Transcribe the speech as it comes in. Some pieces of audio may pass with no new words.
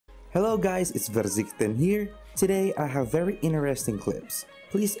Hello guys, it's Verzikten here. Today I have very interesting clips.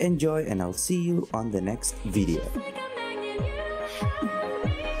 Please enjoy and I'll see you on the next video.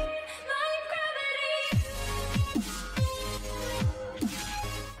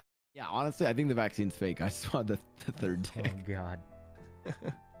 Yeah, honestly, I think the vaccine's fake. I saw the third tick. Oh god.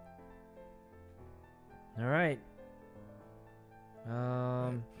 All right.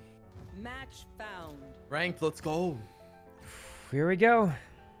 Match found. Ranked, let's go. Here we go.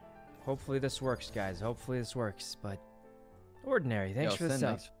 Hopefully this works, guys. Hopefully this works. But ordinary. Thanks for the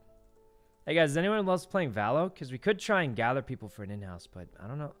sub. Hey guys, is anyone else playing Valo? Because we could try and gather people for an in-house, but I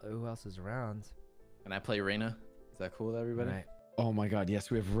don't know who else is around. Can I play Reyna? Is that cool with everybody? All right. Oh my god,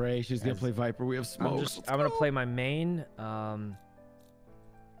 yes, we have Ray. She's gonna play Viper. We have Smoke. I'm gonna play my main.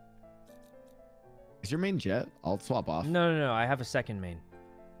 Is your main Jet? I'll swap off. No. I have a second main.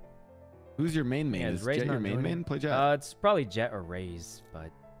 Who's your main? Yeah, is Ray's Jet your not doing main? it. Play Jet. It's probably Jet or Ray's, but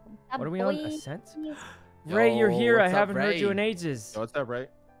what are we boy. on? Ascent? Ray, you're here. I what's up, haven't heard you Ray? in ages. What's up, Ray?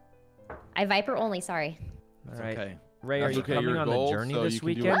 I Viper only, sorry. All right. Okay. Ray, are That's you okay, coming you're on the gold, journey so this you can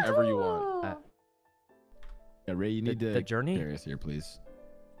do weekend? whatever you want. Yeah, Ray, you need to. the journey? Darius here, please.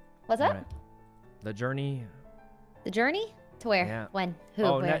 What's up? Alright. The journey. The journey? To where? Yeah. When? Who?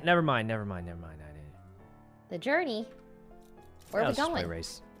 Oh, where? never mind. I didn't. The journey? Where are we Let's just play going?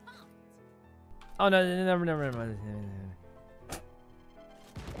 race. Oh no, never mind.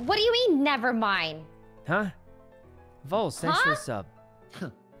 What do you mean, never mind? Huh? Vol, thanks for the sub.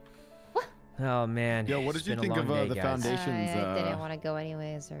 What? Oh man. Yo, what it's did you been a think long of day, the guys. Foundation's I didn't want to go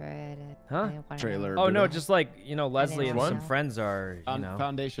anyways, alright. Huh? trailer? Oh no, Buddha? just like Leslie and What? some friends are,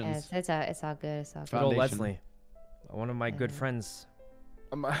 Foundations. It's all good. It's all good. Good old Foundation. Leslie, one of my good friends,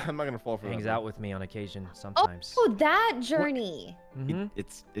 I'm not gonna fall for hangs that. out with me on occasion sometimes. Oh, that journey. Mm-hmm.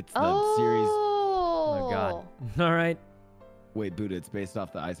 It's the series. Oh my god. All right, Wait, Buddha. It's based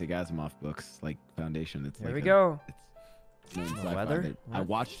off the Isaac Asimov books, like Foundation. It's here like we go. It's known sci-fi. Weather? I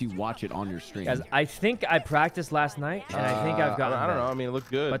watched you watch it on your stream. Guys, I think I practiced last night, and I think I've gotten I don't know. better. I mean, it looked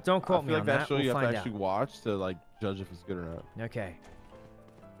good. But don't quote I me feel on like that. show We'll you have find to actually watch to like judge if it's good or not. Okay.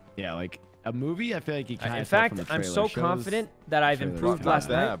 Yeah, like a movie. I feel like you kind of. In fact, I'm so confident that I've trailer improved shows last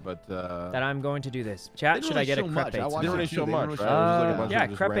Not night that, but that I'm going to do this. Chat, should I get a crepe? I they watched didn't really it too. show They much, didn't right? really It was just like a show- bunch yeah, of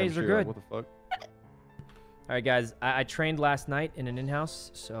just crepes random are shit, good. like, what the fuck? All right, guys. I trained last night in an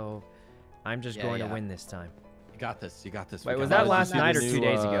in-house, so I'm just going to win this time. You got this. You got this. Wait, We was got that this. last Did you night see or the 2 new,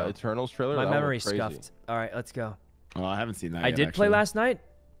 days ago? Eternals trailer. My That one memory's looked crazy. scuffed. All right, let's go. Oh, I haven't seen that. I yet, did play actually. last night.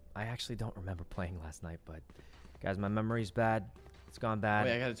 I actually don't remember playing last night, but guys, my memory's bad. It's gone bad.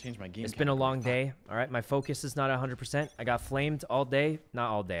 Wait, I gotta change my game. It's been a capture. long day. All right, my focus is not 100%. I got flamed all day. Not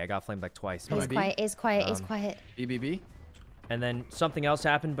all day. I got flamed like twice. It's maybe. quiet. It's quiet. It's Um, quiet. BBB. And then something else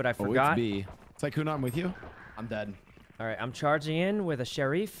happened, but I Oh, forgot. it's B. Sykkuno, I'm with you. I'm dead. All right, I'm charging in with a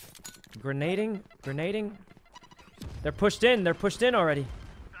sheriff. Grenading. They're pushed in already.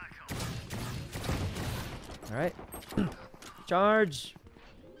 All right. Charge.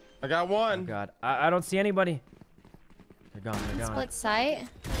 I got Oh, one. God. I don't see anybody. They're gone. Split sight.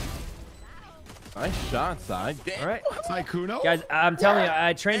 Nice shot, side. All right. Sykkuno. Guys, I'm telling you,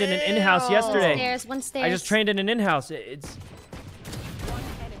 I trained in an in-house yesterday. One stairs. I just trained in an in-house. It's...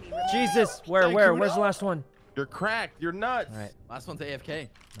 Jesus. Where's the last one? You're cracked. You're nuts. All right. Last one's AFK.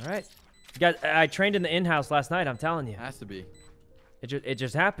 All right. Guys, I trained in the in-house last night. I'm telling you. Has to be. It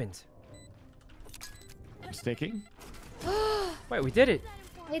just happened. Sticking. Wait, we did it.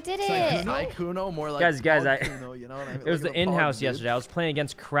 We did it. Sykkuno, more like Guys, Sykkuno, you know what I mean? It was Look the at pog, in-house dude. yesterday. I was playing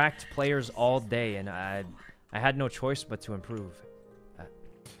against cracked players all day, and I had no choice but to improve.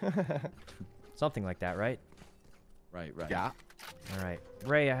 Something like that, right? Right. Yeah. All right.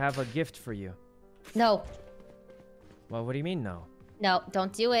 Ray, I have a gift for you. No. Well, what do you mean, no? No,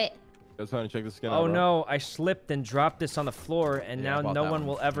 don't do it. Just trying to check the skin out. Oh, bro. no. I slipped and dropped this on the floor, and Yeah, I now bought no that one one.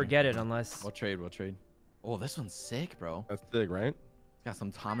 will ever get it unless... We'll trade. Oh, this one's sick, bro. That's sick, right? Got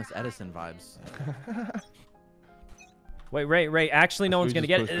some Thomas Edison vibes. Wait, Ray. Actually, no one's we going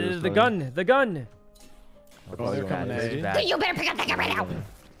to just get pushed it. this The thing. gun. Oh, they're coming This is A. bad. You better pick up that gun right now.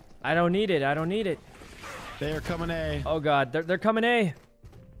 I don't need it. They are coming A. Oh, God. They're coming A.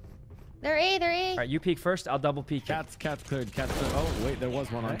 They're A. All right, you peek first. I'll double peek. Cat's cleared. Cat's cleared. Oh wait, there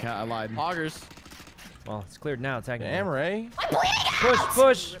was one on cat. I lied. Poggers. Well, it's cleared now, technically. Damn, Ray.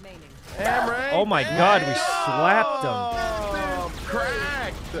 Push. Damn, Ray. Oh, my God. We slapped them. Oh,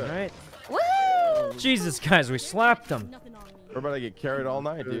 cracked. All right. Woo! Jesus, guys, we slapped them. We're about to get carried all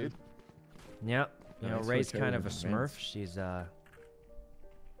night, dude. Yeah. You know, Nice, Ray's we kind carried of a them, smurf. She's,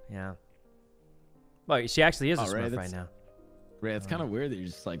 yeah. Well, she actually is a Oh, Ray, smurf right that's- now. Ray, it's kind of weird that you're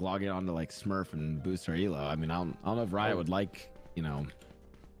just like logging on to like Smurf and boost our elo. I mean, I don't know if Riot would like, you know,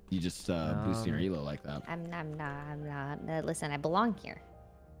 You just boosting your elo like that. I'm not. Listen, I belong here.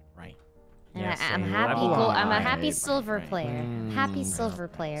 Right. And Yeah, I'm same. happy. I belong. I'm a happy Right, silver right. player. Happy silver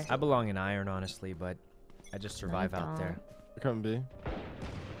player. I belong in iron, honestly, but I just survive out there. Come B.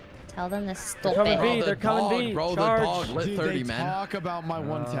 Tell them to stop coming it. B. the They're coming dog, B. Bro, Charge. the dog lit Dude, 30, they man. talk about my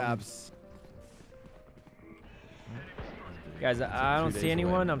one taps. Guys, I don't 2 see days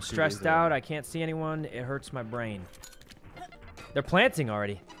anyone. away. I'm 2 days stressed away. out. I can't see anyone. It hurts my brain. They're planting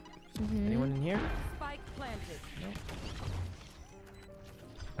already. Anyone in here? Spike planted.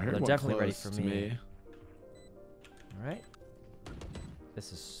 I heard They're one definitely ready close for to me. All right.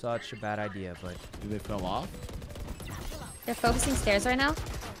 This is such a bad idea, but They fell off. They're focusing stairs right now.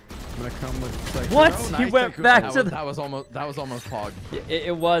 I'm gonna come with like. What? Oh, He nice, went Sykkuno. back That to was, the. that was almost pog.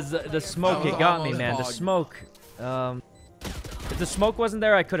 It was the smoke. was It got me, almost man. The pog. smoke. If the smoke wasn't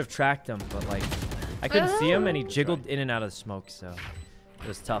there, I could have tracked him, but like, I couldn't see him, and he jiggled in and out of the smoke, so it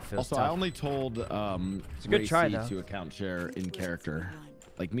was tough. It was Also, tough. I only told It's a good Ray try, C though. to account share in character.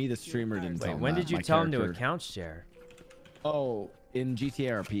 Like me, the streamer, didn't tell Wait, him when that. did you My tell him to character- account share? Oh, in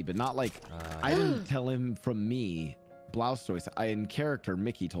GTA RP, but not like I didn't tell him from me. Blouse choice. In character,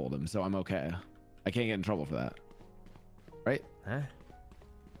 Mickey told him, so I'm okay. I can't get in trouble for that. Right? Huh?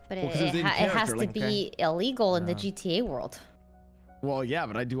 But Well, 'cause it was in it has character, to like- be illegal in the GTA world. Well, yeah,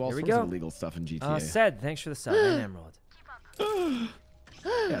 but I do all Here we sorts of go. illegal stuff in GTA. Said, thanks for the sub, and Emerald.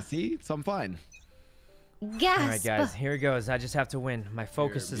 Yeah, see? So I'm fine. Gasp! All right, guys, here it goes. I just have to win. My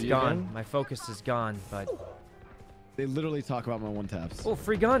focus is B gone. again? My focus is gone, but... They literally talk about my one taps. Oh,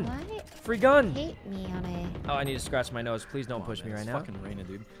 free gun. What? Free gun. Hate me on a. Oh, I need to scratch my nose. Please don't Come on, push me man, right it's now. Fucking Reina,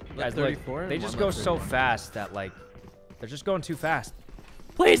 dude. Guys, Lit look, 34 they and just one go lit so 31. fast that, like, they're just going too fast.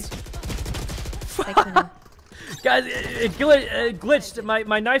 Please! Sykkuno. Guys, it glitched.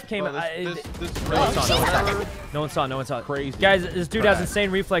 My knife came. Bro, this No one race saw. is No one saw. No one saw. Crazy. Guys, this dude has Trash. insane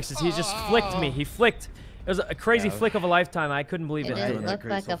reflexes. He just flicked me. He flicked. It was a crazy flick of a lifetime. I couldn't believe It it. didn't doing that look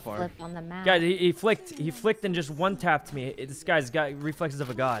great like so a far. flip on the map. Guys, he flicked. He flicked and just one tapped me. This guy's got reflexes of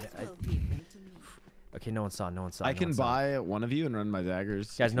a god. Okay, no one saw. No one saw. I no can one saw. buy one of you and run my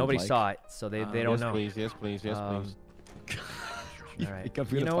daggers. Guys, if nobody you'd like. saw it, so they don't yes, know. please, yes, please, yes, Um, please. All right. think I'm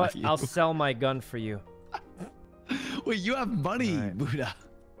You gonna know what? buy you. I'll sell my gun for you. Wait, you have money, Alright. Buddha.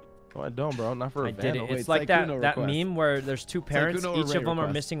 No, I don't, bro. Not for a I did it. vandal. Wait, It's like that Sykkuno that request. meme where there's two parents. Sykkuno or Each Rae of them are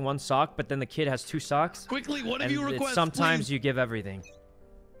request. missing one sock, but then the kid has two socks. Quickly, one of And you it's request. sometimes please. you give everything.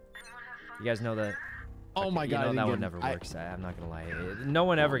 You guys know that. Oh my You god, I know didn't that get one him. never I- works. I'm not gonna lie. No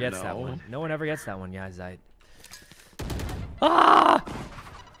one ever gets that no. one. No one ever gets that one, guys. Ah!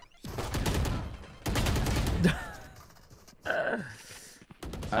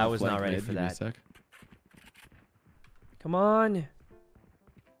 I was not ready for that. Come on.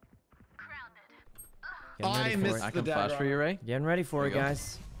 Getting ready I for missed it. I the can flash dagger. for you, Ray. Getting ready for it, There you go.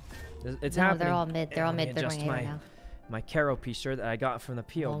 guys. It's No, happening. they're all mid. They're all Let me mid. They're adjust going A right my now. my Caro piece shirt that I got from the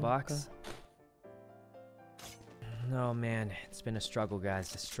PO Bonka. box. Oh man, it's been a struggle,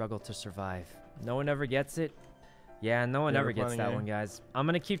 guys. A struggle to survive. No one ever gets it. Yeah, no one Yeah, ever we're gets planning that A. one, guys. I'm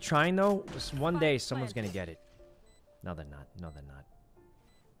gonna keep trying though. Just one day, someone's gonna get it. No, they're not. No, they're not.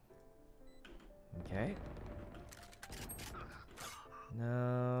 Okay.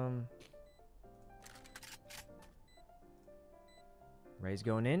 Ray's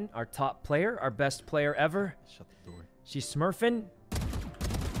going in. Our top player, our best player ever. Shut the door. She's smurfing.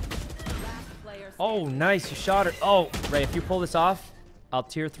 Last player Oh, standing. nice. You shot her. Oh, Ray, if you pull this off, I'll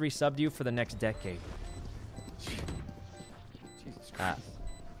tier 3 sub you for the next decade. Jesus Ah. Christ.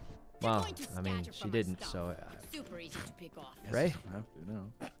 Well, I mean, she didn't, so... Super easy to pick off. Ray? I have to know.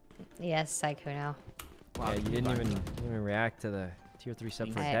 Yes, Sykkuno. Yeah, you didn't even react to the tier 3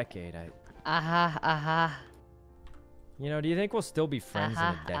 sub for a I- decade. You know, do you think we'll still be friends in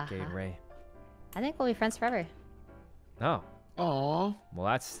a decade, Ray? I think we'll be friends forever. Oh, Aw. well,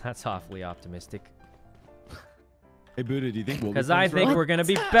 that's awfully optimistic. Hey, Buddha, do you think we'll be Because I friends think forever? we're gonna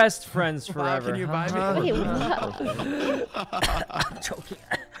be best friends Wow, forever. can you buy me? Huh? Wait, what? I'm choking.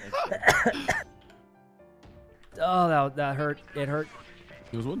 Oh, that hurt. It hurt.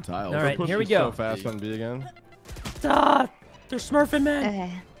 It was one tile. All right, Push here we me go. So fast on B again. Ah, they're smurfing, man.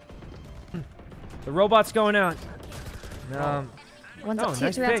 Okay. The robot's going out. One's Oh, up, two,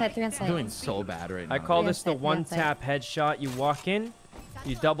 nice three pick. outside, three outside. I'm doing so bad right now. I call Three this the outside, three one outside. tap headshot. You walk in,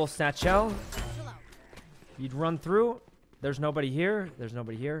 you double satchel, you'd run through. There's nobody here. There's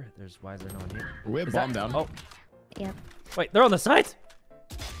nobody here. Why is there no one here? We have Is bomb that- down. Oh, Yep. wait, they're on the sides.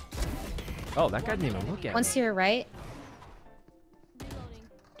 Oh, that guy didn't even look at One's me. to your right.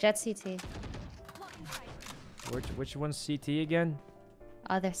 Jet CT. Which one's CT again?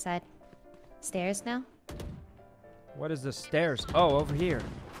 Other side. Stairs now. What is the stairs? Oh, over here.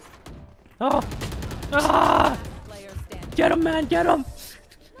 Oh! Ah! Get him, man! Get him!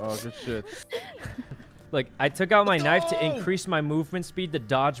 Oh, good shit. Look, I took out my knife to increase my movement speed to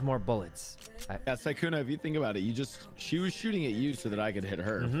dodge more bullets. Yeah, Sykkuno, if you think about it, she was shooting at you so that I could hit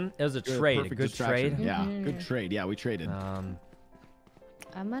her. It was a You're trade, a perfect good distraction. trade. Yeah, good trade. Yeah, we traded. I'm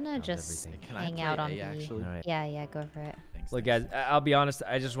gonna just hang out on B. Actually? All right. Yeah, go for it. Thanks, Look, guys, I'll be honest.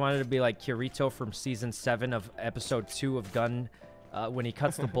 I just wanted to be like Kirito from season 7 of episode 2 of Gun, when he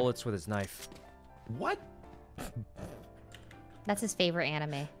cuts the bullets with his knife. What? That's his favorite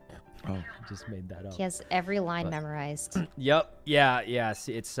anime. Oh, I just made that up. He has every line memorized. Yep. Yeah.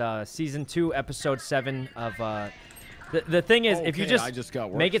 It's season 2, episode 7 of. The thing is, if you Okay, I just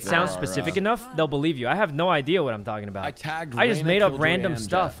got make it sound specific enough, they'll believe you. I have no idea what I'm talking about. I tagged. I just Raina, made up Killjoy, random and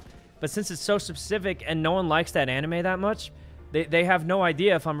stuff. Jeff. But since it's so specific and no one likes that anime that much, they have no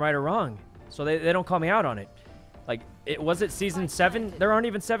idea if I'm right or wrong. So they don't call me out on it. Like, was it season 7? There aren't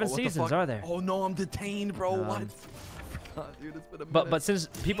even 7 seasons, are there? Oh no, I'm detained, bro. What? Dude, it's been a minute. But since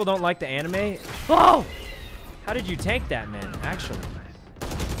people don't like the anime, oh, how did you tank that, man? Actually,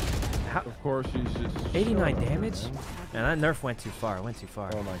 Of course, she's just 89 damage. Man, that nerf went too far. It went too far.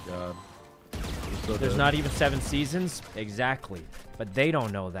 Oh my god. So There's dead. not even 7 seasons, exactly. But they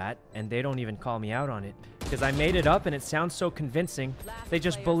don't know that, and they don't even call me out on it because I made it up, and it sounds so convincing. They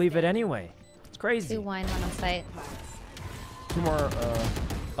just believe it anyway. It's crazy. 2 wine on site. 2 more.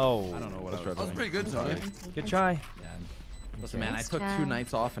 Oh, I don't know what Let's I was. try That was that. pretty good, sorry. good try. Yeah. Listen, man, I Nice took try. 2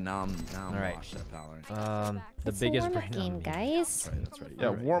 nights off, and now I'm All right. washed up, Valorant. The It's biggest a warm-up brain on game, me. guys. That's right. Yeah,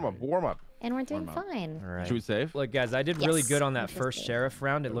 warm up. And we're doing Warm up. fine. All right. Should we save? Look, guys, I did really Yes, good on that interesting. first sheriff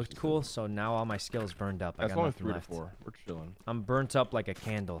round. It looked cool, so now all my skills burned up. I That's got only nothing 3 left. to 4. We're chilling. I'm burnt up like a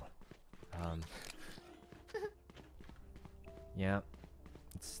candle. Yeah,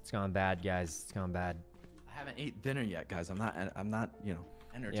 it's gone bad, guys. It's gone bad. I haven't ate dinner yet, guys. I'm not,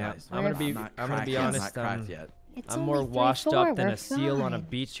 energized. I'm gonna be not honest. not cracked yet. It's I'm only more washed 3-4, up than we're a seal on a fine.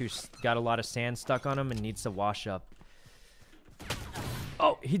 beach who's got a lot of sand stuck on him and needs to wash up.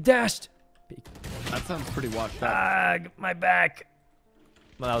 Oh, he dashed. That sounds pretty washed up. Ah, my back.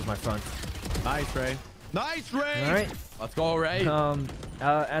 Well, that was my front. Nice, Ray. Nice, Ray. All right. Let's go, Ray.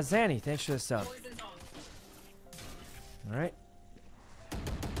 Azani, thanks for the sub. All right.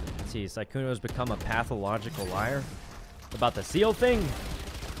 Let's see, Sykkuno's become a pathological liar about the seal thing.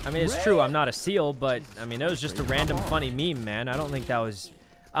 I mean, it's true. I'm not a seal, but I mean, it was just a random funny meme, man. I don't think that was.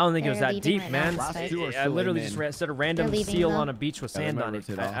 I don't think it was They're that leaving deep, right man. now, Last two are I still literally in just main. said a random They're leaving seal now? on a beach with Yeah, they sand might on it.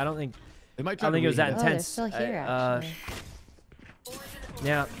 rotate off. I don't think. They might I try don't think it was that to Oh, they're intense. still here, actually.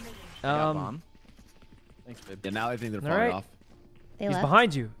 Yeah. Yeah, bomb. Thanks, babe. Yeah, now I think they're All falling right. off. They He's left,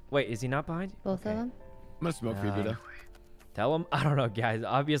 behind you. Wait, is he not behind you? both of them. I'm gonna smoke for you, Vito. Tell him. I don't know, guys.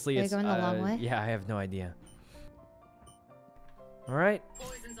 Obviously, They're it's going the long way? Yeah, I have no idea. All right.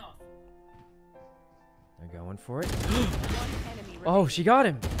 They're going for it. Oh, she got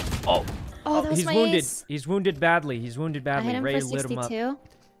him. Oh, Oh, that was he's my wounded. ace. He's wounded badly. He's wounded I badly. hit him Ray for lit him up. 62.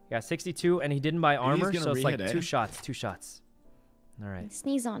 Yeah, 62, and he didn't buy armor, gonna so it's like re-hit, 2 eh? shots. 2 shots. All right.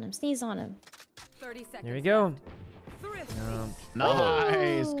 Sneeze on him. Sneeze on him. 30 seconds. Here we go.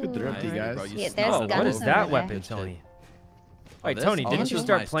 Nice. Good Ooh. thrifty, Nice, guys. bro. You Yeah, snuck there's Oh, all what guns is over that over weapon, there. Tony? Oh, Wait, this? Tony, Oh, didn't this you is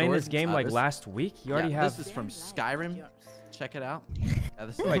start my playing this storage. game like This- last week? You already yeah, have. This is from Skyrim. Check it out. Yeah,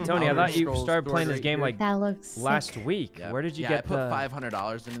 this is Wait, Tony, I Elder thought you Scrolls started playing story this game right like That looks last sick. week. here. Where did you yeah, get I put the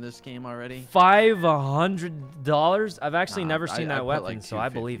 $500 into this game already. $500? I've actually Nah, never seen I that put, weapon, like, so I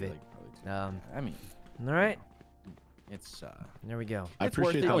 250, believe it. like, I mean, All right, it's there we go. I it's worth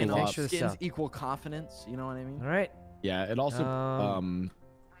appreciate it, the you know, thanks for the skins sub. equal confidence. You know what I mean? All right, Yeah, it also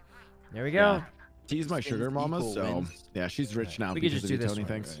there we go. yeah. She's my Skins sugar mama, equal so wins. yeah, she's rich now. We could because just of do you, this Tony. one.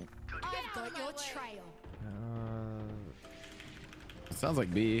 Thanks. I've got your trail. It sounds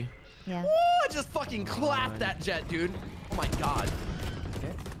like B. Yeah. Oh, I just fucking clapped that jet, dude. Oh my god.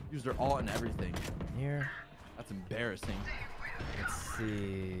 Okay. Used her all and everything. Here, That's embarrassing. let's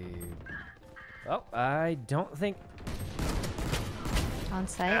see. Oh, I don't think. On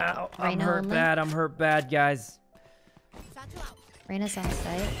site. Ow, I'm Reyna hurt only. bad. I'm hurt bad, guys. Reyna's on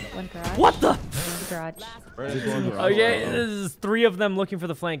site. One garage. What the? Garage. Okay, this is 3 of them looking for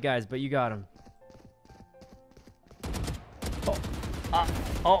the flank, guys, but you got him.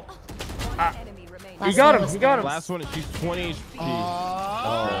 Oh, Enemy remaining. he got him. was He got him. Last one, she's 20 HP.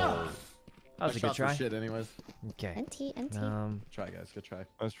 That was a good Shot for try. shit, anyways. Okay. NT, NT. Try, guys. Good try.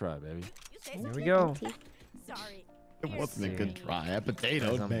 Let's try, baby. Here we go. NT. Sorry. It wasn't a see. good try. I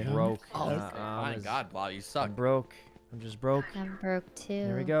potatoed, I'm man. broke. My god, Blah, you suck. I'm broke. I'm just broke. I'm broke too.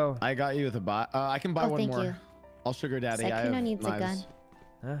 Here we go. I got you with a buy. I can buy Oh, one thank more. you. I'll sugar daddy. I Sykkuno have needs a knives. gun.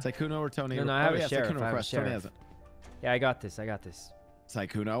 Huh? Sykkuno or Tony? No, I have oh, a yeah, sheriff. Sykkuno I have a request. Tony sheriff. has it. Yeah, I got this. I got this.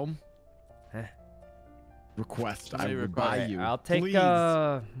 Sykkuno. Request. I Somebody will request. buy you. I'll take Please.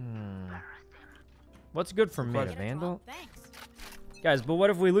 What's good for mid? A vandal? Guys, but what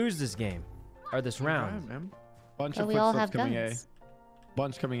if we lose this game? Or this round? Bunch But of we all footsteps have coming guns. A.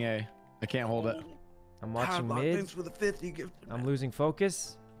 Bunch coming A. I can't hold it. I'm watching mid. Thanks for the 50 gift. I'm losing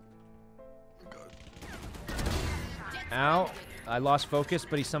focus. Ow. I lost focus,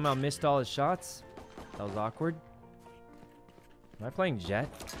 but he somehow missed all his shots. That was awkward. Am I playing Jet?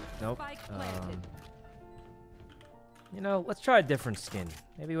 Nope. You know, let's try a different skin.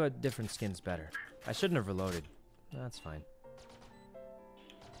 Maybe a different skin's better. I shouldn't have reloaded. That's fine.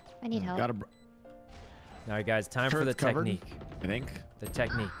 I need help. Gotta. All right, guys, time for the Turret's covered, technique. I think. The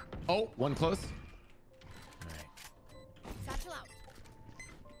technique. Oh, one close. All right.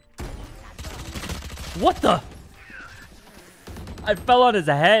 What the? I fell on his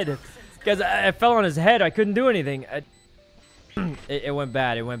head. Guys, I fell on his head. I couldn't do anything. It went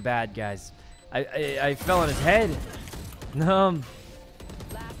bad. It went bad, guys. I fell on his head. All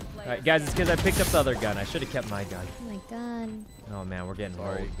right, guys, it's because I picked up the other gun. I should have kept my gun. Oh my god. Oh, man, we're getting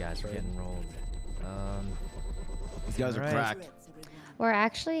rolled, guys. We're getting rolled. These guys are Alright. cracked. We're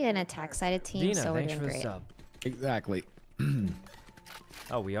actually an attack-sided team, Dina, so we're thanks doing for the great. sub. Exactly.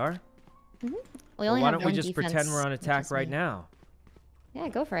 Oh, we are? We Well, only why have don't we one just defense, pretend we're on which attack is right me. now? Yeah,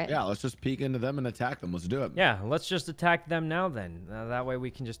 go for it. Yeah, let's just peek into them and attack them. Let's do it. Yeah, let's just attack them now then. That way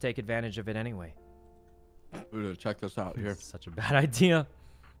we can just take advantage of it anyway. Buddha, check this out here. Such a bad idea.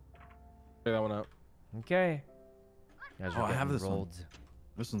 Check that one out. Okay. Guys, we're Oh, I have getting this one. rolled.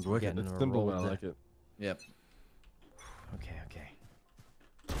 This one's wicked. Getting It's simple, but I rolled. like it. Yep. Okay.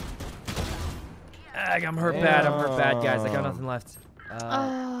 I'm hurt bad. I'm hurt bad, guys. I got nothing left.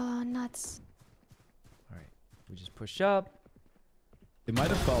 Oh, nuts. All right. We just push up. It might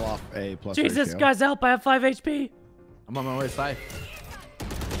have fell off a plus. Jesus, ratio. guys, help. I have 5 HP. I'm on my way, Sai.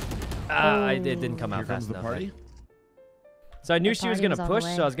 It didn't come out Here comes fast the enough. party. So I knew The she was party going was to on the push,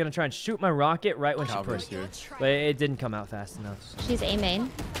 way. so I was going to try and shoot my rocket right when she Calvary's pushed. here. But it didn't come out fast enough. She's A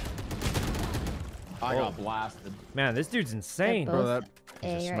main. I got blasted. Man, this dude's insane. They're both Bro,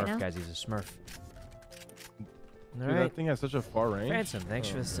 that, He's a A right smurf, now. guys. He's a smurf. All dude, right. that thing has such a far range. Ransom, thanks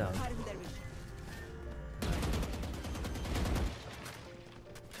for the sub.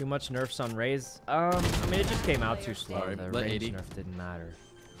 Too much nerfs on Rays. I mean, it just came out too slow. Sorry, The let range 80. nerf didn't matter.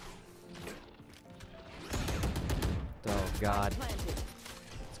 Oh, God.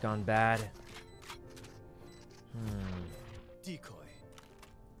 It's gone bad. Decoy.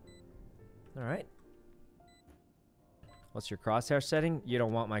 All right. What's your crosshair setting? You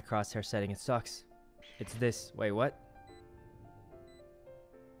don't want my crosshair setting. It sucks. It's this. Wait, what?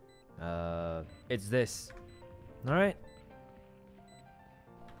 It's this. All right.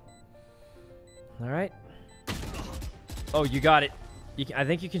 All right. Oh, you got it. I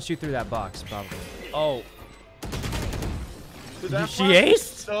think you can shoot through that box, probably. Oh. Dude, that She flash is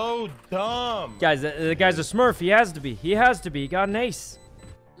aced? So dumb. Guys, the guy's a smurf. He has to be. He has to be. He got an ace.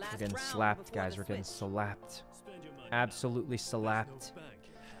 We're getting slapped, guys. We're getting slapped. Absolutely slapped.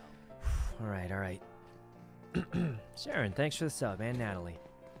 All right, all right. Sharon, thanks for the sub. And Natalie.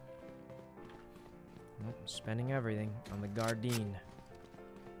 Nope, I'm spending everything on the Gardine.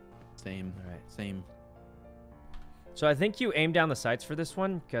 Same. All right. Same. So I think you aim down the sights for this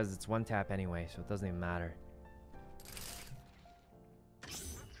one because it's one tap anyway, so it doesn't even matter.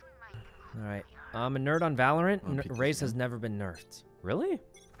 All right. I'm a nerd on Valorant. I'll pick this Raze has never been nerfed. Really?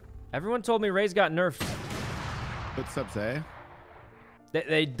 Everyone told me Raze got nerfed. Footsteps, eh?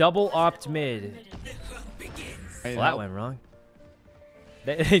 They double opt mid. Hey, Well, that went wrong.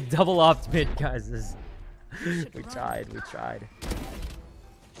 They double opt mid, guys. We tried. Guys,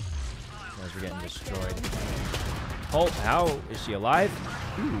 we're getting destroyed. Oh, how? Is she alive?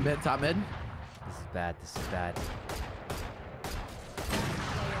 Mid, top mid. This is bad. This is bad.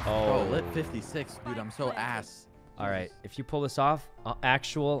 Oh, Oh, lit 56, dude. I'm so ass. all right. If you pull this off,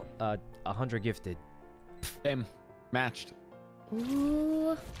 actual 100 gifted. Same. Matched.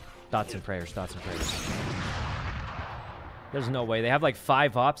 Ooh. Thoughts and prayers. Thoughts and prayers. There's no way. They have like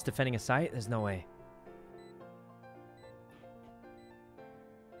 5 ops defending a site. There's no way.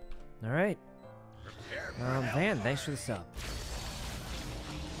 All right. Van, thanks for the sub.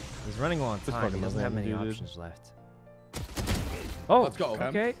 He's running low on time. fucking He doesn't have many dude. options left. Oh, Let's go.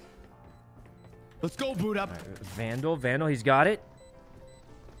 okay. Let's go, boot up. All right, Vandal, he's got it.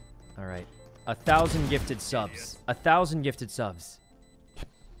 All right. 1,000 gifted subs. 1,000 gifted subs.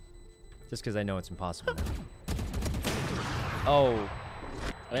 Just because I know it's impossible now. Oh.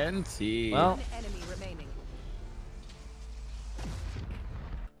 NT. Well, Enemy remaining.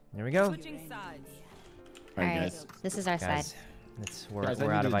 there we go. Switching sides. All right, Alright, guys. this is our Guys, side. We're Guys, I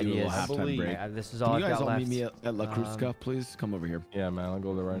out need of to do a ideas. little halftime break. This is Can all you I've guys got all left. meet me at La Cruzca, please? Come over here. Yeah, man. I'll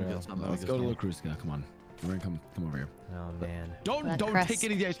go there right now. Let's go to La Cruzca. Come on. We're gonna come over here. Oh man. Don't crust. take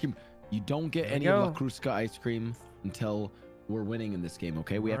any of the ice cream. You don't get any of La Cruzca ice cream until we're winning in this game,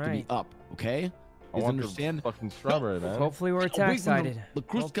 okay? We have to be up, okay? I You want the understand? fucking strawberry, man. Hopefully we're attack sided. La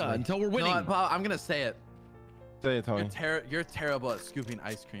Cruzca until we're winning. No, Paul, I'm gonna say it. Say it, Tony. You're terrible at scooping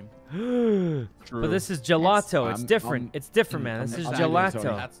ice cream. But this is gelato. It's I'm- different. I'm- It's different, man. This is I'm muting gelato.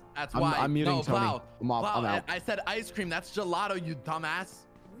 Tony. That's I'm- why. I'm muting no, Tony. Plow, I'm off. Plow, I'm out. I said ice cream. That's gelato, you dumbass.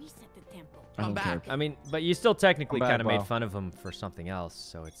 Reset the tempo. I don't Come care. back. I mean, but you still technically I'm back, kind of made Wow. fun of him for something else,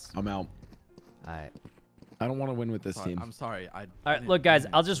 so it's. I'm out. Alright. I don't want to win with this team. I'm sorry. All right, look, guys.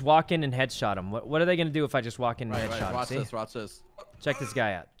 I'll just walk in and headshot him. What are they gonna do if I just walk in and Right, headshot right. him? Watch See? this. Watch this. Check this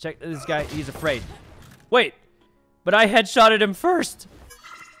guy out. Check this guy. He's afraid. Wait, but I headshotted him first.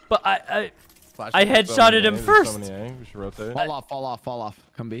 But I headshotted him first. We should rotate. Fall off.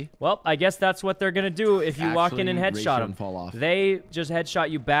 Come B. Well, I guess that's what they're gonna do if you walk in and Actually, headshot ratio him. and fall off. They just headshot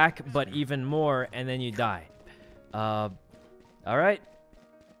you back, but even more, and then you die. All right.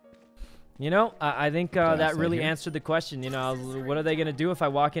 You know, I think that really here. answered the question. You know, what are they gonna do if I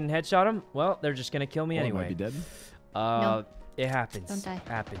walk in and headshot them? Well, they're just gonna kill me Well, he might anyway. be dead. No. It happens. Don't die.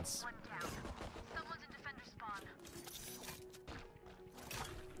 Happens.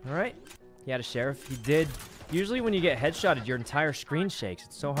 All right. He had a sheriff. He did. Usually, when you get headshotted, your entire screen shakes.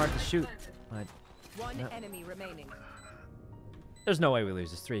 It's so hard to shoot. But One enemy remaining. there's no way we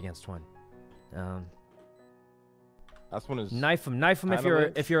lose. It's 3 against 1. That's when it's. Knife him if Kinda you're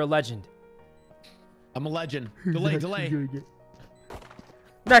lit. if you're a legend. I'm a legend. Delay.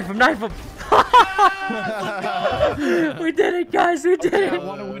 Knife him! We did it, guys. We did I it.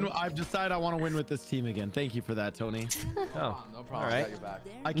 want to win. I've decided I want to win with this team again. Thank you for that, Tony. Oh, No problem. all I right. got your back.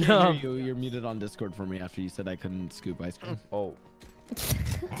 I can't No. hear you. You're muted on Discord for me after you said I couldn't scoop ice cream. Oh.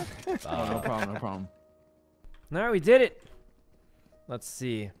 Oh, no problem. No problem. All right, we did it. Let's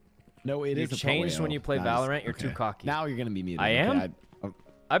see. No, it You is a changed pro when AO. you play That is- Valorant. You're too okay. cocky. Now you're gonna be muted. I am? Okay,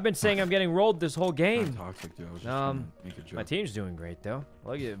 I've been saying I'm getting rolled this whole game. Toxic, dude. I was just Um, trying to make a joke. My team's doing great though.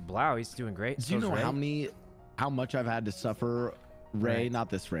 Look at Blau. He's doing great. Do you So's know Ray. how much I've had to suffer? Ray, Right. not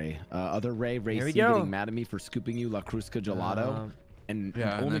this Ray. Other Ray Here we C go. getting mad at me for scooping you La Cruzca gelato, and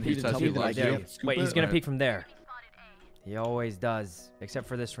Yeah, and only then he Pete says tell he me that I loves There. you. can't scoop Wait, he's it. gonna Right. peek from there. He always does, except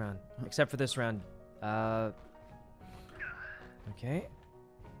for this round. Except for this round. Okay.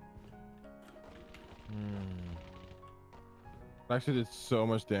 Actually did so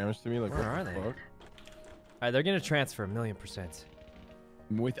much damage to me. Like, Where what are the they? fuck? All right, they're gonna transfer 1,000,000%.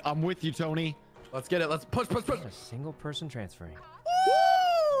 I'm with you, Tony. Let's get it. Let's push. Not a single person transferring. Woo!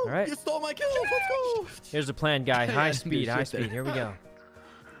 All right. You stole my kills. Let's go. Here's the plan, guy. Yeah, High I'm speed, gonna high sit there. speed. Here we go.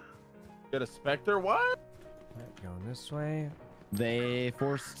 Get a Spectre? What? All right, going this way. They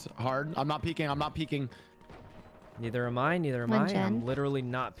forced hard. I'm not peeking. Neither am I. Neither am One I. I'm gen. literally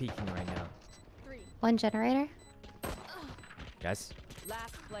not peeking right now. 1 generator. Last Guys.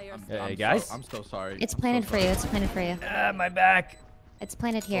 player. Hey, guys. I'm so sorry. It's I'm so planted for sorry. you. It's planted for you. Ah, my back. It's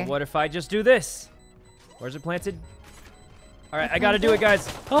planted here. Well, what if I just do this? Where's it planted? All right, I gotta do it,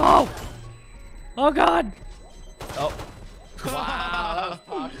 guys. Oh! Oh, God. Oh. Wow.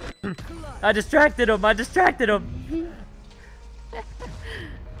 I distracted him. All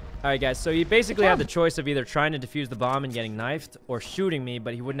right, guys. So he basically had the choice of either trying to defuse the bomb and getting knifed or shooting me,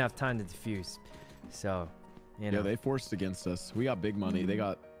 but he wouldn't have time to defuse. So, you know. Yeah, they forced against us. We got big money. They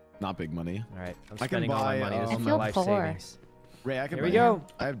got not big money. All right, I'm I can spending all my buy, money. This I is my feel life poor. savings. Ray, I can. Here we buy- go.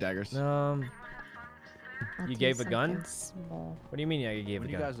 I have daggers. I'll You do gave a gun? something small. What do you mean I gave When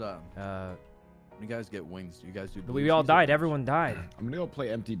a you gun? guys when you guys get wings, do you guys do? We blue all cheese or died. orange? Everyone died. I'm gonna go play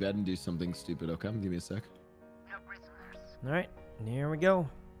empty bed and do something stupid. Okay, give me a sec. All right, and here we go.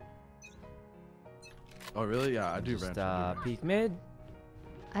 Oh really? Yeah, I do. Just ranch, I do ranch. peek mid.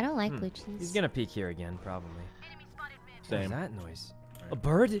 I don't like blue cheese. He's gonna peek here again, probably. What is Same. that noise? Right. A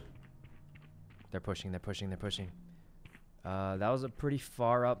bird? They're pushing. That was a pretty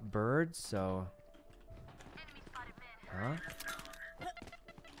far up bird, so. Huh?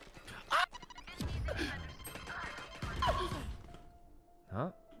 Huh?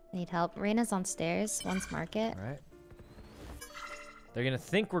 Need help. Reina's on stairs. One's market. All right. They're gonna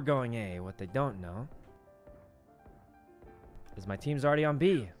think we're going A. What they don't know is my team's already on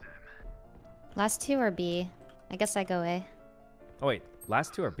B. Last 2 are B. I guess I go A. Oh wait,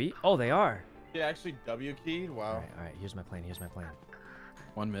 last 2 are B. Oh, they are. Yeah, actually W keyed. All Wow. right. Here's my plan.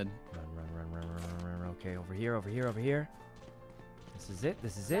 One mid. Run. Okay, over here. This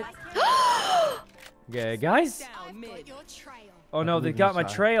is it. Yeah, guys. Down mid. Oh no, they got my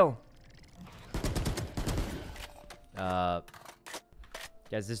trail.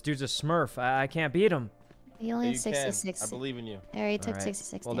 Guys, this dude's a smurf. I can't beat him. You only You had can. 66. I believe in you. I already took Alright.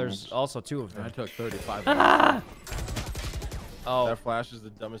 66 Well, damage. there's also 2 of I them. took 35. Oh, That flash is the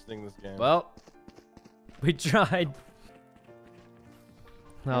dumbest thing in this game. well, we tried.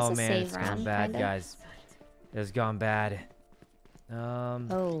 was Oh a man, save it's gone round, bad, kinda. guys. It's gone bad.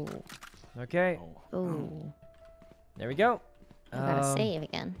 Oh. Okay, Oh. there we go. I gotta save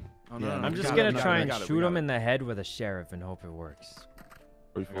again. Oh, Yeah, I'm we just got gonna it, we try got and it, we shoot got him it. in the head with a sheriff and hope it works.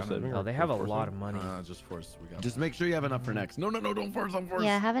 Are you full saving? Oh, or they have a full lot of forcing? money. Just force. We got Just make sure you have enough for next. No, don't force. I'm forced.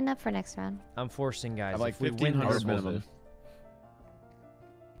 Yeah, have enough for next round. I'm forcing, I guys. have like If we win 1,500 this, minimum.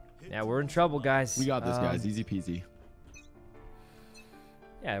 yeah, we're in trouble, guys. We got this, guys. Easy peasy.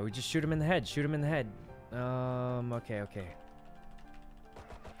 Yeah, we just shoot him in the head. Shoot him in the head. Okay.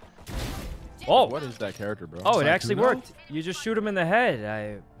 Oh, What is that character, bro? oh, it actually Sykkuno? worked. You just shoot him in the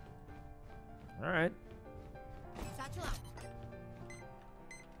head. All right.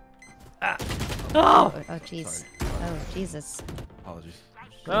 Ah. Oh. Oh, jeez. Oh, Jesus. Apologies.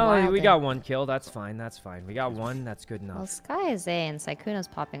 Well, Wild we there. got 1 kill. That's fine. That's fine. We got 1. That's good Well, enough. Sky is A and Sykkuno's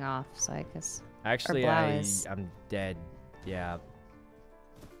popping off, so I guess. Actually, Blau is- I'm dead. Yeah.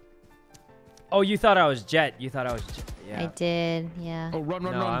 Oh, you thought I was Jet. You thought I was Jet. I Yeah. did, yeah. Oh, run.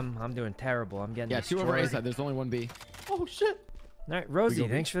 No, I'm doing terrible. I'm getting Yeah, 2 over A destroyed. side. There's only 1 B. Oh shit. All right, Rosie, go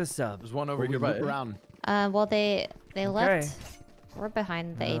B. thanks for the sub. There's one over We here by loop A. around. Well, they left. Okay. We're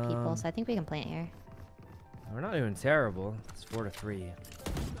behind the A people, so I think we can plant here. We're not doing terrible. It's 4-3.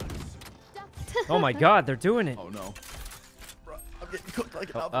 Oh my God, they're doing it. Oh no. Bro, I'm getting cooked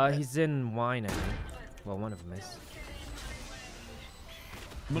like an He's in wine, I think. Well, one of them is.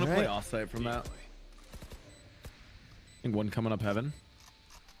 I'm gonna Alright. play offsite from that. I think 1 coming up heaven.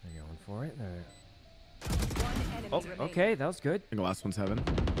 They're going for it. One enemy Oh, remaining. okay, that was good. I think the last one's heaven.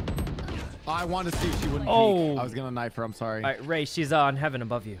 Oh, I wanted to see if she wouldn't Oh. peek. I was gonna knife her. I'm sorry. All right, Ray, she's on heaven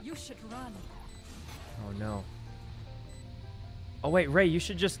above you. You should run. Oh no. Oh wait, Ray, you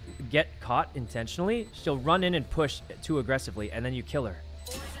should just get caught intentionally. She'll run in and push too aggressively, and then you kill her.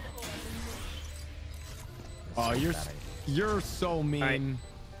 Oh, you're so mean. Alright.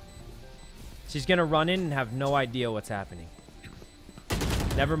 She's gonna run in and have no idea what's happening.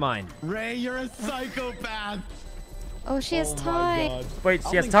 Never mind. Ray, you're a psychopath. Oh, she has time. Wait, I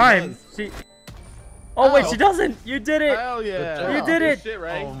she has think she time. does. She. Oh wait, she doesn't. You did it. Hell yeah. You did it. Shit,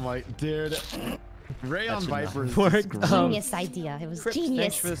 right? Oh my, dude. Ray on should not Viper is work. just great. Genius idea. It was Crips, genius.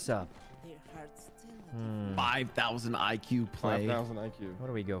 Thanks for the sub. 5,000 IQ play. 5,000 IQ. What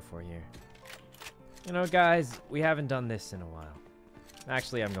do we go for here? You know, guys, we haven't done this in a while.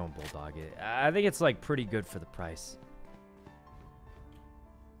 Actually, I'm going Bulldog it. I think it's like pretty good for the price.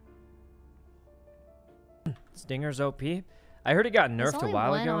 Stinger's OP. I heard it got There's nerfed a only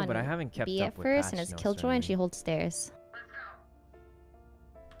while one ago, on but I haven't kept B up at with first, patch and his notes or killjoy, and she anything. holds stairs.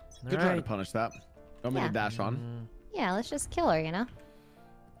 Good try to Alright. punish that. Don't make Yeah. a dash on. Yeah, let's just kill her, you know?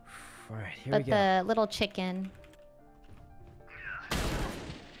 Alright, here But we go. the little chicken.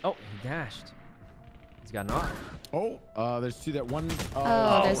 Oh, he dashed. He's got an off. Oh, there's 2 that one.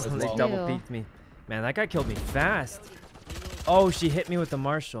 Oh, there's They two. double peeked me. Man, that guy killed me fast. Oh, she hit me with the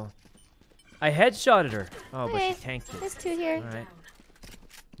Marshall. I headshotted her. Oh, but Okay, she tanked it. there's 2 here. Alright.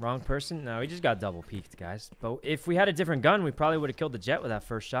 Wrong person? No, we just got double peeked, guys. But if we had a different gun, we probably would have killed the Jet with that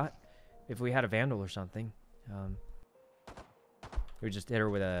first shot. If we had a Vandal or something. We just hit her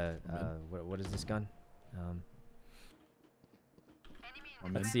with a... what is this gun?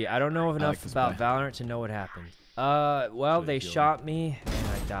 Let's see. I don't know enough this about play. Valorant to know what happened. Well, they shot me and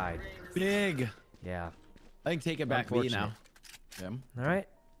I died. Big. Yeah. I think take it back B now. Him. All right.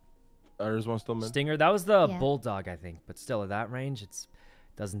 There's one still mid. Stinger. That was the Yeah. Bulldog, I think. But still, at that range, it's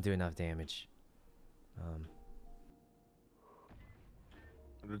doesn't do enough damage.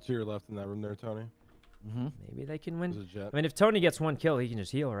 There's 2 left in that room there, Tony. Mm-hmm. Maybe they can There's win. a jet. I mean, if Tony gets 1 kill, he can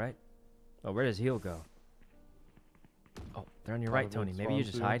just heal, right? Oh, where does heal go? Oh, they're on your right, Probably Tony. Maybe you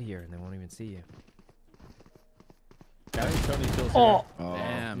just spawn too. hide here and they won't even see you. I think Tony kills Oh,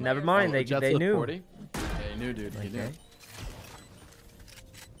 Damn. never mind. They Jets with knew. 40? Yeah, he knew, dude. He knew. Okay.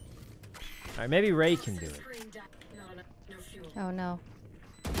 All right, maybe Ray can do it. Oh, no.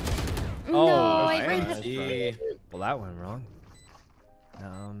 Oh, no, I read nice. the... Well, that went wrong.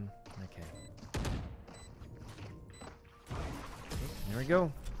 Okay. Here we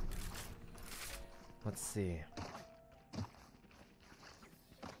go. Let's see.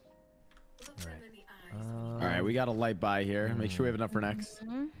 All All right, we got a light buy here. Make sure we have enough for next.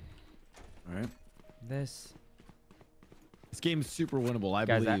 Mhm. All right. This. This game's super winnable, I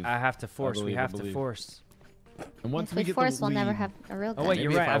Guys, believe. I have to force. believe, We I have to believe. force. And once If we we get force, the we'll never lead- have a real Oh, gun. wait,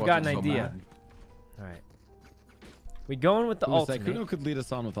 you're Maybe if right. I I've got an wasn't so idea. mad. All right. We going with the Ooh, ultimate. Sykkuno could lead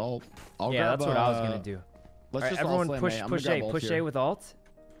us on with ult. I'll Yeah, grab, that's what I was gonna do. Let's All right, just everyone all push slam A. I'm push gonna A, grab ult push here. A with ult.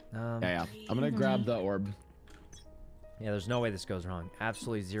 Yeah. I'm gonna grab the orb. Yeah, there's no way this goes wrong.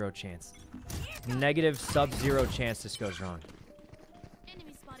 Absolutely zero chance. Negative sub-zero chance this goes wrong.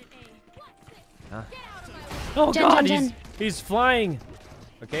 Huh? Oh Jen, god, Jen. he's flying.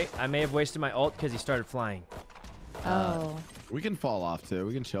 Okay, I may have wasted my ult because he started flying. Oh. We can fall off too.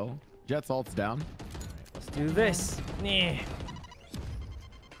 We can chill. Jet's ult's down. Let's do this. Nah.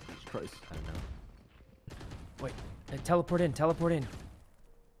 Christ. I don't know. Wait, teleport in, teleport in.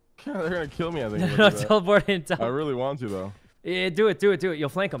 They're gonna kill me, I think. if I No, do that. teleport in. I really want to though. Yeah, do it, do it, do it. You'll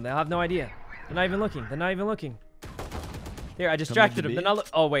flank them. They'll have no idea. They're not even looking. They're not even looking. Here, I distracted them. They're not look.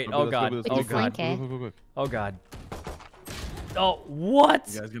 Oh wait. Oh god. Let's Oh go, god. let's go. Quick. Oh god. Oh what?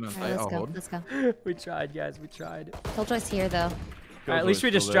 You guys gonna All right, let's go. hold? Let's go. We tried, guys. We tried. Killjoy's here though. All right, at least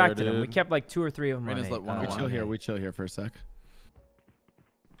we Killjoy's still there, distracted them. We dude. kept like 2 or 3 of them. Raina's on let A. one We on chill one. here. We chill here for a sec.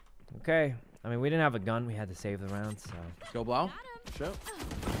 Okay. I mean, we didn't have a gun. We had to save the round, so. Go Blau. Shit.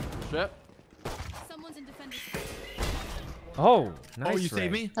 Shit. Someone's in defender's Oh, nice. Oh, you Ray.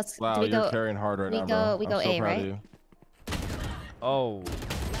 saved me? Let's Wow, do we you're go? carrying hard right we now, go- bro. we I'm go so A, proud of right? you. Oh.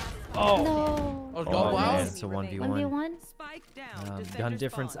 Oh. No. Oh, go Oh, Blau. man, it's a 1v1. 1v1? spike down. Gun Defender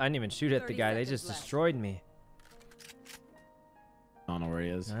difference. spawn. I didn't even shoot at the 30 guy. They seconds just left. destroyed me. I don't know where he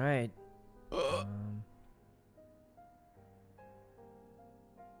is. All right.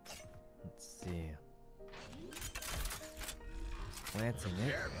 Let's see. Planting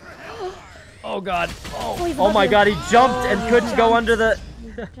it. Oh god. Oh, he's Oh my above god, you. he jumped and couldn't go under the.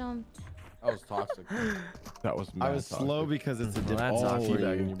 Jumped. That was toxic. That was I mad was toxic. slow because it's a Well, different. that's awkward.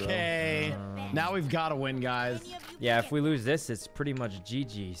 Teabagging you, bro. Okay. Now we've got to win, guys. Yeah, if we lose this, it's pretty much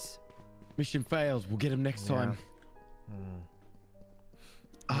GG's. Mission fails. We'll get him next time.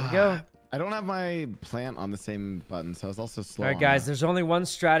 There we go. I don't have my plant on the same button, so I was also slow. All right, on guys, that. there's only one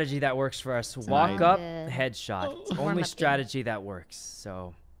strategy that works for us. Walk Tonight. up, Yeah. headshot. It's Warm only up game. strategy that works.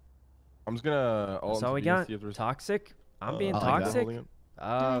 So I'm just gonna ult that's all we into B and got. see if there's- Toxic? I'm being I like that. toxic. holding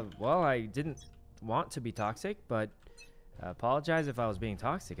it. Well, I didn't want to be toxic, but I apologize if I was being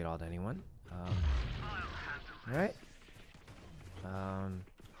toxic at all to anyone. All right. All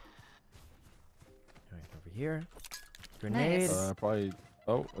right, over here. Grenade. Nice. Probably.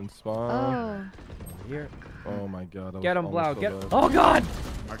 Oh, and spawn. Oh. Over here. Oh my god. that Get was him, Blau. almost Get. so bad. Oh God.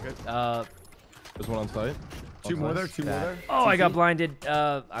 Mark it. There's one on site. Two more there. Two more there. Oh, I got blinded.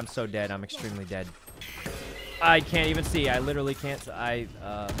 I'm so dead. I'm extremely dead. I can't even see. I literally can't.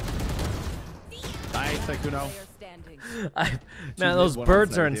 Nice, Sykkuno. Player standing. Man, mid, those one on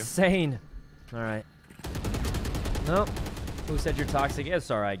birds side are with you. insane. All right. Nope. Who said you're toxic? It's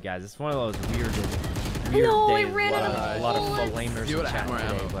all right, guys. It's one of those weird No, I days. ran a lot out of, of a lot of bullets. flamers You in would chat have more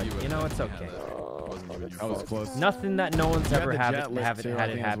today, ammo. but You you would've know it's had okay. that. It wasn't even your That was fault. close. Nothing that no one's You had ever the had jet lift it too, I had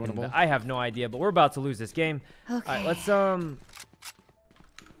it think it was happen. winnable. I have no idea, but we're about to lose this game. Okay. All right, let's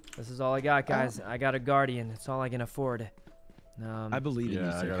This is all I got, guys. I got a guardian. That's all I can afford. I believe in you, Yeah,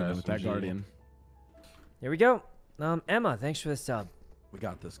 I got Sykkuno, with that SMG. guardian. Here we go. Emma, thanks for the sub. We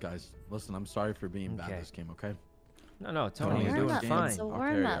got this, guys. Listen, I'm sorry for being bad Okay. this game, okay? No, Tony, Tony, you're warm doing up. fine. It's a I'll warm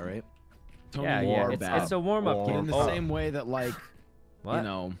carry up. it, right? Tony Yeah, Moore, yeah. bad. It's a warm up game. In the Oh, same way that, like, what?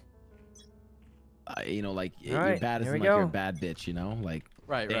 you know, like All you're right, bad as here in we like you're a go. bad bitch, you know, like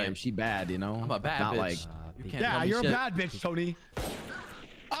Right, damn, right. she bad, you know. I'm a bad Not bitch. like You Be- can't yeah, tell me you're a shit. bad bitch, Tony.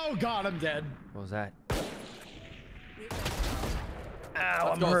 Oh God, I'm dead. What was that? Ow,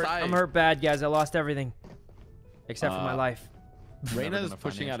 Let's I'm go hurt. side. I'm hurt bad, guys. I lost everything. Except for my life. Never Reina's gonna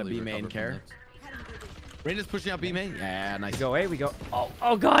pushing out a B financially main recover care. from this. Reina's pushing out B main. Yeah, nice. We go A, we go.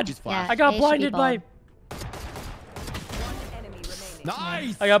 Oh God. She's Yeah, flash. I got A should be blinded by. bomb. One enemy remaining.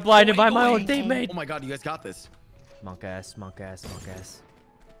 Nice. I got blinded by my Oi, own oi. teammate. Oh my God, you guys got this. Monk ass, monk ass, monk ass.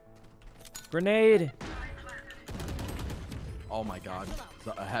 Grenade. Oh my god.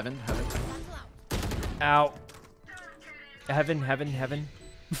 Heaven. Ow. Heaven.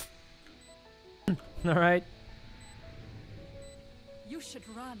 All right. You should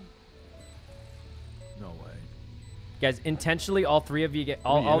run. No way. Guys, intentionally, all three of you get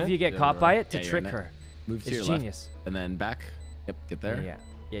all in of it? you get Yeah, caught you're by right. it to Yeah, you're trick in it. her. Move to It's your genius. left, and then back. Yep, get there.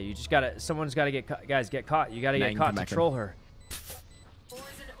 Yeah. You just gotta. Someone's gotta get caught. Guys, get caught. You gotta Now get you can caught come to back in. troll her.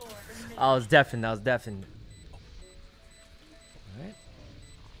 I was deafened. All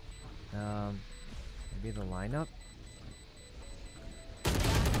right. Maybe the lineup.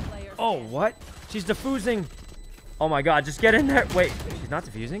 Player Oh, what? She's diffusing. Oh my God! Just get in there. Wait, she's not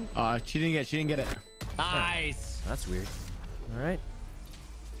diffusing. She didn't get it. Nice. That's weird. All right.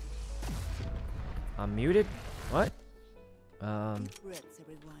 I'm muted. What? All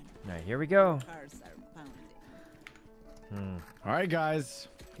right, here we go. All right, guys.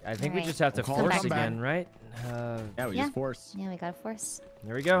 I think we Alright. just have to We'll call force it comeback. again, right? Yeah, we Yeah. just force. Yeah, we gotta force.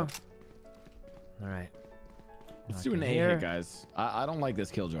 There we go. All right. Let's do an A here. hit, guys. I don't like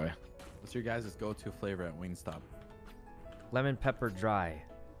this Killjoy. What's your guys' go-to flavor at Wingstop? Lemon pepper dry.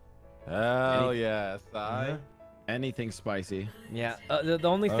 Hell yeah, Sai. Anything spicy. Yeah. The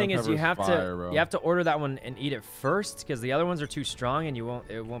only Lemon thing is you pepper's have fire, to bro. you have to order that one and eat it first because the other ones are too strong and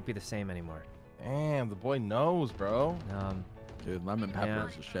it won't be the same anymore. Damn, the boy knows, bro. Dude, lemon pepper Yeah.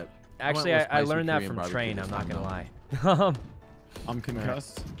 is the shit. Actually, went with I spicy learned that Korean from barbecue Train. this I'm not time, gonna lie. I'm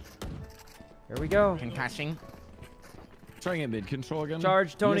concussed. Here we go. Concussion. Trying to get mid control again. Charge,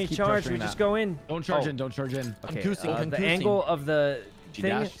 You guys Tony, keep charge. pressuring We that. just go in. Don't charge Oh, in. Don't charge in. Okay. Concussing, The concussing. angle of the She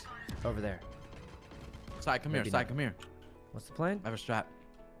thing dashed. over there. Sai, come here. Maybe Sai, not. come here. What's the plan? I have a strap.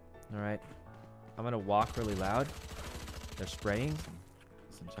 All right. I'm gonna walk really loud. They're spraying.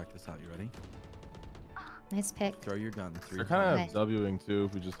 Listen, check this out. You ready? Nice pick. Throw your gun. They're kind Okay. of Wing too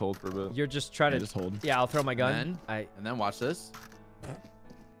if we just hold for a bit. You're just trying Yeah, to just hold. Yeah, I'll throw my gun. And then watch this.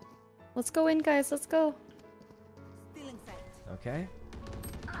 Let's go in, guys. Let's go. Stealing sight. Okay.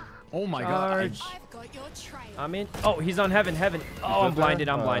 Oh my god. Charge. I've got your trail. I'm in. Oh, he's on heaven. Heaven. Oh, I'm good there? blinded.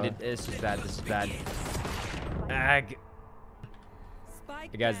 I'm blinded. This is bad. This is bad. Ag.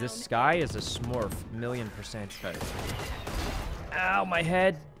 Spike Hey guys, this down. sky is a smurf. 1,000,000%. Okay. Ow, my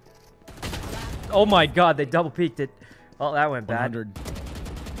head. Oh my god, they double peeked it. Oh, that went bad. 100.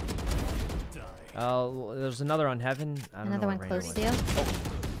 Oh, there's another on heaven. I don't Another know one what close Rainer to was. you.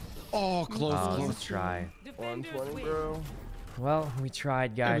 Oh, close, Oh, close. let's try. Defenders 120, win. bro. Well, we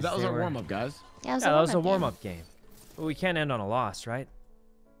tried, Yeah, guys. but that was They our were- warm up, guys. Yeah, Yeah, that was a warm-up warm-up game. But we can't end on a loss, right?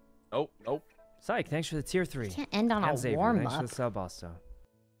 Nope, nope. Psych, thanks for the tier 3. Can't end on And a Xavier, warm thanks for up. the sub also.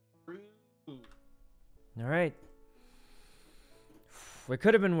 All right. It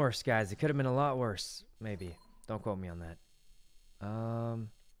could have been worse, guys. It could have been a lot worse, maybe. Don't quote me on that.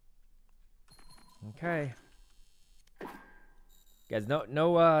 Okay. Guys,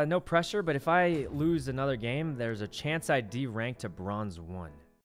 no pressure, but if I lose another game, there's a chance I D rank to bronze 1.